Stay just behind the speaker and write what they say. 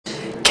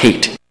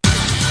Kate.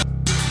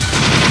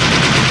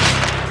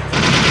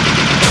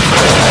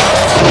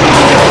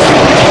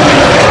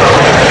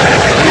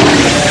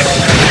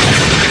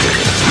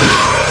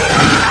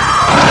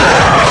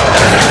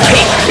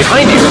 Kate,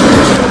 behind you!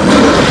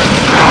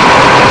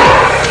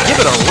 Give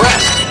it a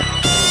rest!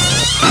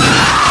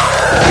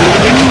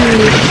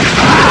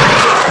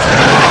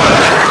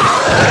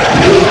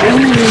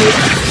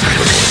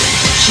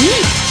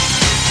 Gee!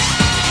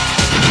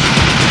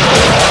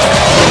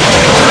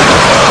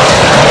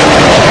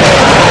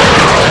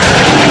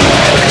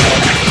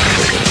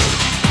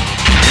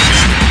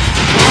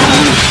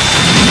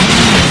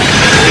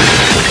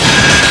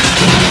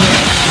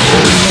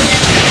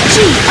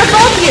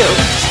 Above you!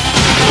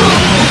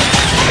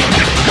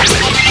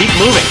 Keep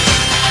moving.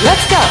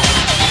 Let's go.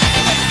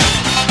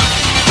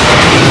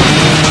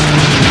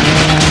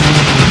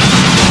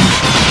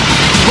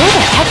 Where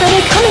the heck are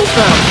they coming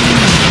from?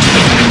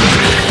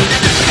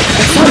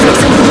 It sounds like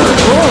something with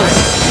doors.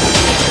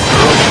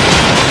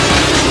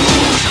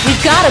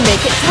 We've got to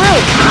make it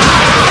through.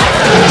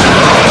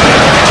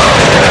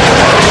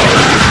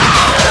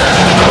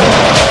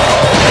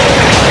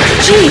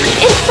 Gee,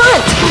 in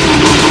front!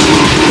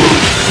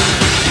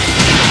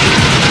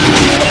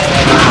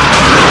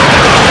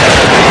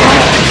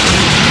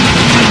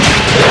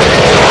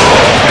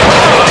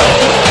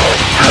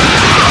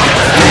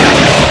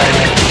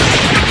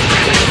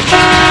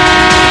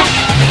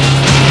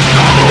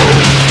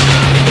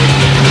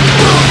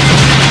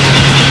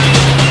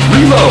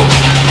 Reload!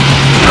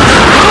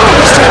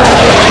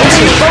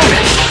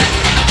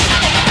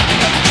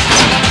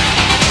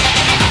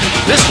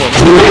 This one's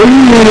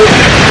moving.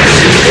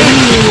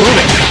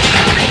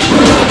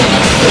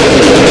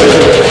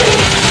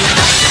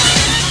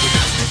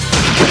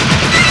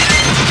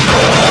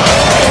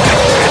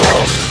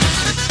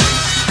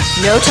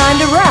 No time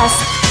to rest.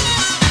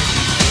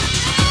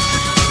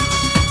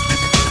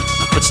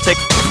 Let's take...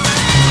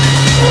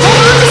 Hold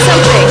on to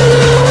something.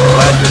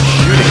 Glad your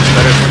shooting's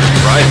better than your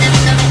driving.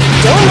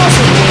 Don't mess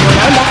with me when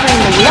I'm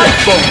behind the wheel. Light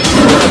bulb!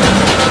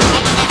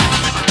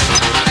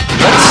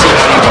 Let's see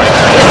if you like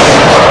this.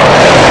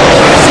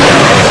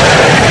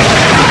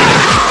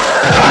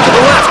 To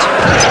the left!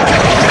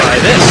 Try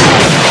this.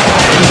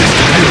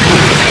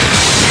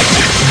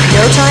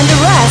 No time to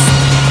rest.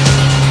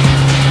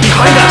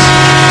 Behind us!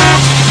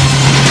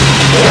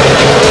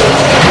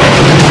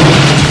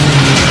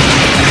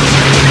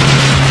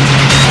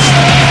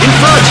 In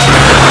front!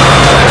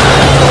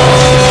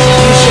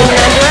 You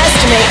shouldn't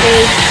underestimate me.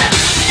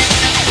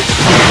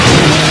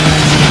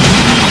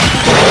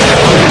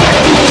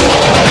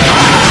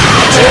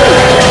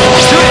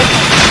 Shoot it!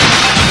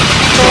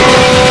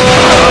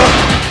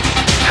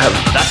 Hell,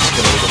 that's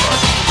gonna leave a mark.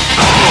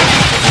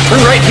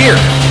 Turn right here!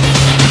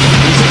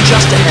 He's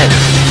just ahead.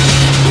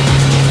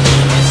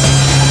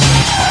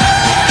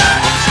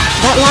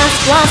 That last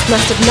blast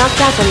must have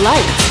knocked out the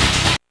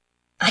lights.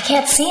 I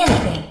can't see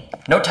anything.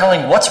 No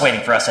telling what's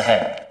waiting for us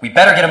ahead. We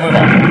better get a move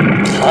on.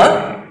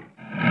 Huh?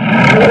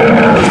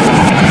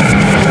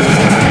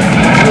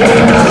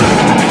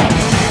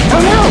 Oh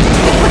no!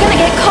 We're gonna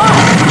get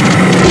caught!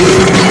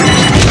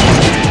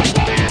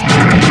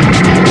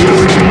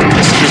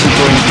 This isn't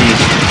going to be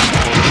easy.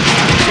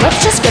 Let's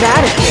just get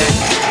out of here.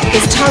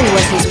 His tongue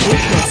was his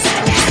weakness.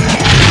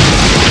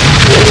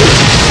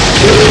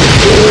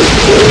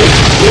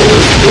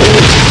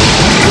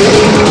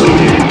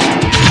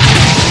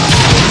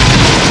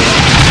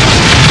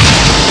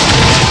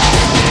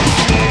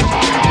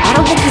 I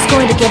don't think he's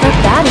going to give up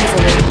that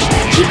easily.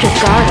 Keep your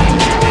guard up.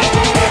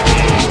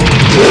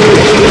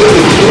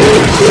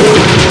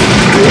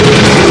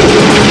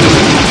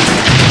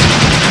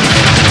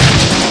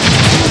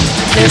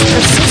 There's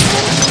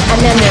persistence, and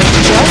then there's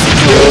just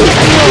plain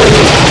annoying.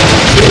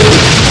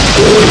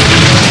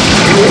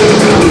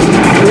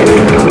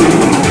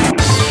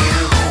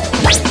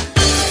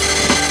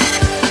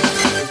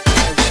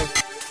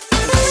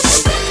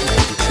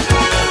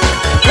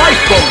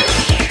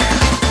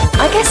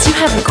 I guess you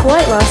haven't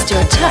quite lost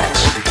your touch.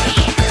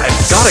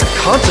 I've got to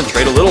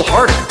concentrate a little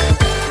harder.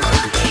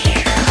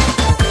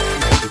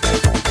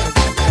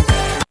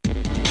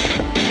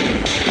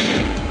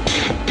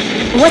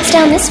 What's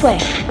down this way?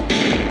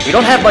 We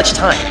don't have much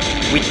time.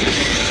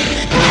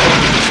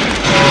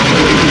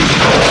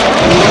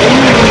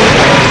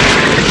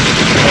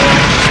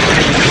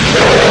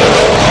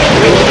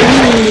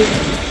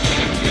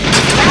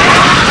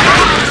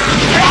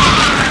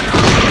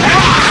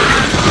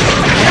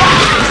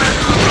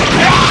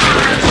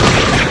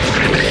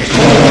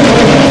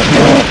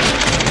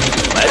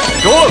 Let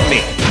go of me!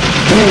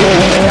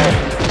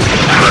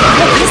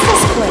 What is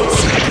this place?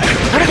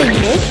 What are they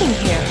making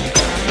here?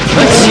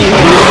 Let's see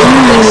what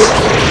this.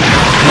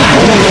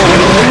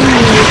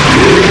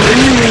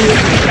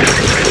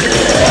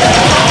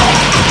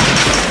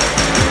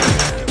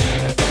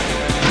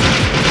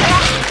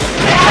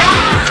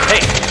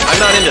 Hey, I'm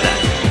not into that.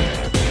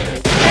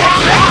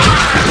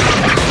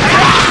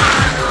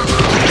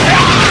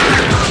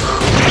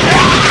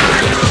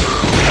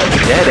 A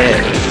dead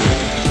end.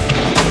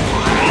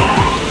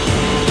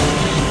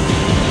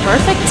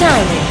 Perfect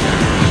timing.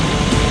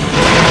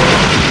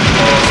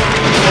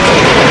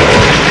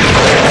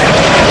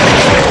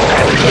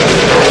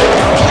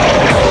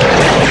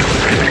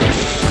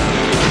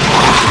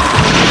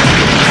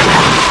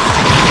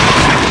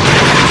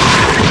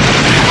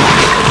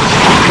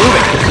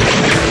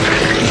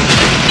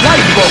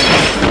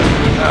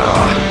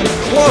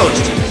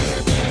 Closed!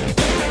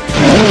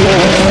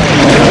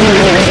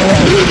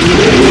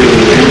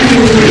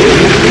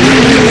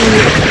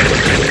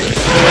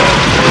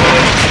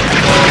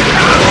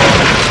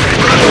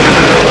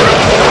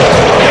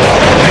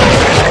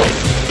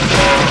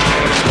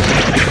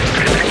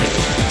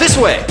 This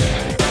way!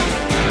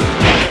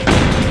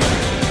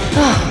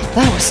 Oh,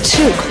 that was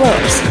too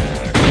close.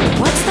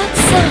 What's that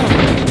sound?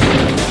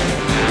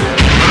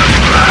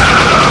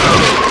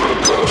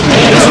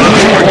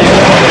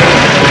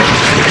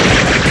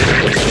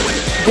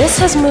 This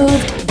has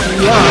moved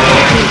beyond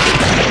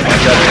creepy. I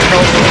got to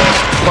help you.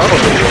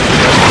 Probably will be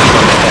just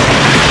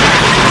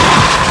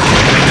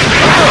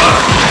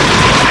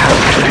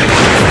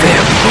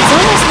Damn. It's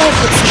almost like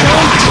it's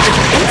trying to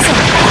defend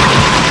something.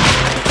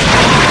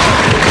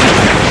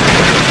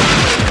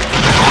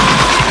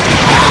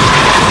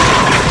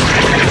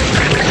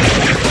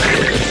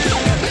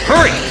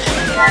 Hurry!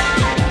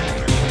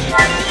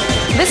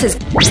 This is...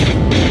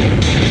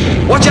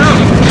 Watch out!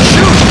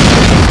 Shoot!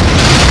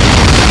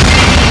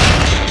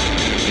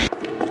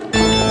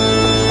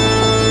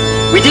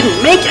 We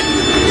didn't make it!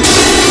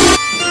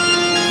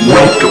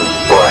 Welcome,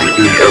 my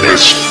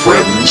AMS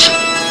friends.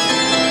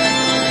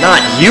 Not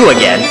you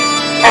again.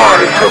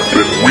 I have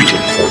been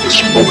waiting for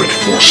this moment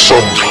for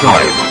some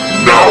time.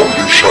 Now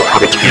you shall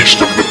have a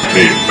taste of the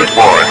pain that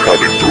I have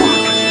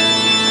endured.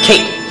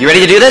 Kate, you ready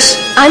to do this?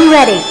 I'm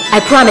ready. I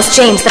promised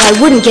James that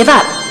I wouldn't give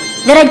up.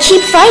 That I'd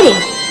keep fighting.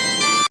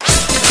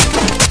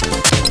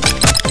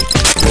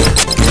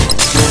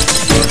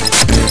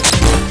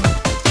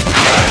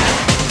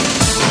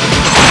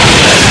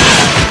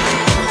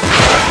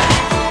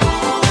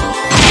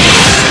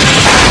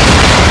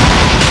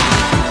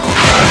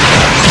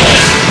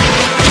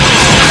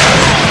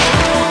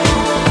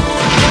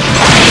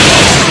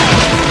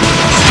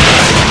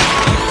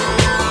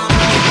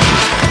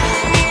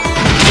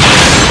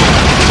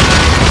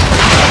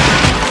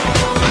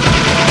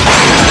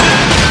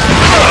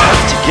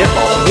 Get a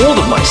hold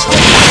of myself.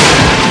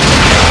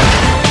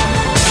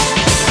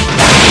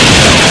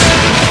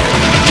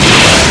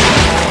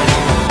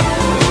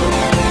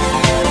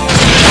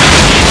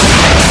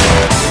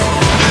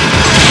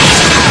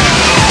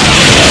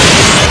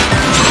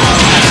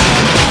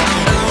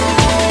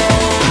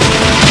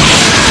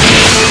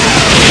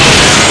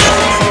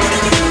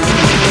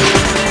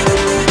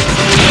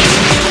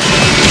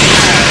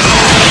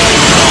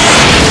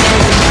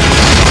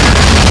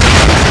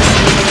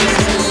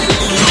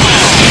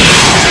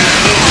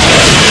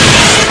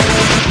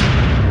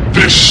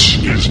 This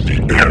is the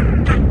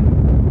end.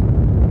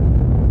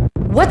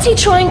 What's he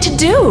trying to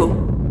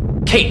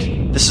do?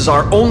 Kate, this is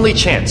our only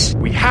chance.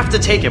 We have to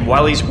take him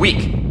while he's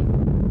weak.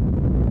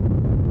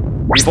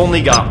 We've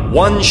only got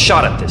one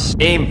shot at this.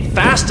 Aim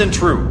fast and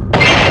true.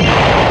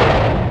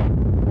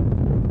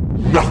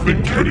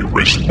 Nothing can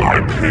erase my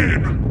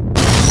pain.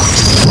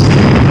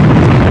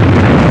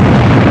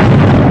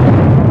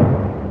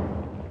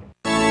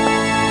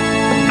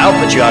 I'll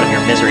put you out of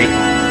your misery.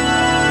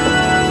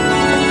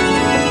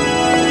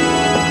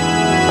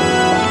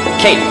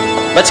 Kate,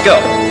 let's go.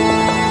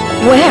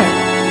 Where?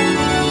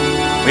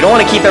 We don't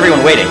want to keep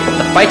everyone waiting.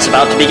 The fight's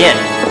about to begin.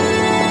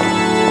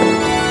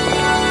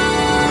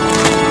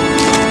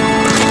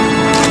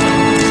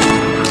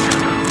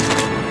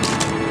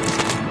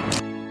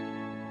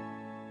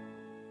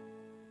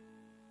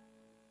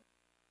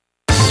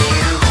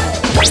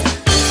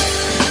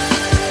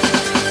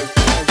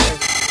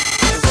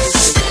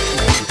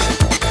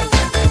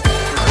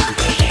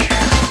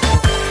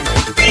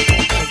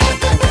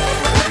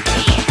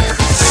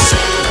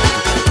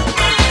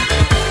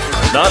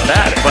 Not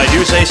bad, if I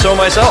do say so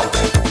myself.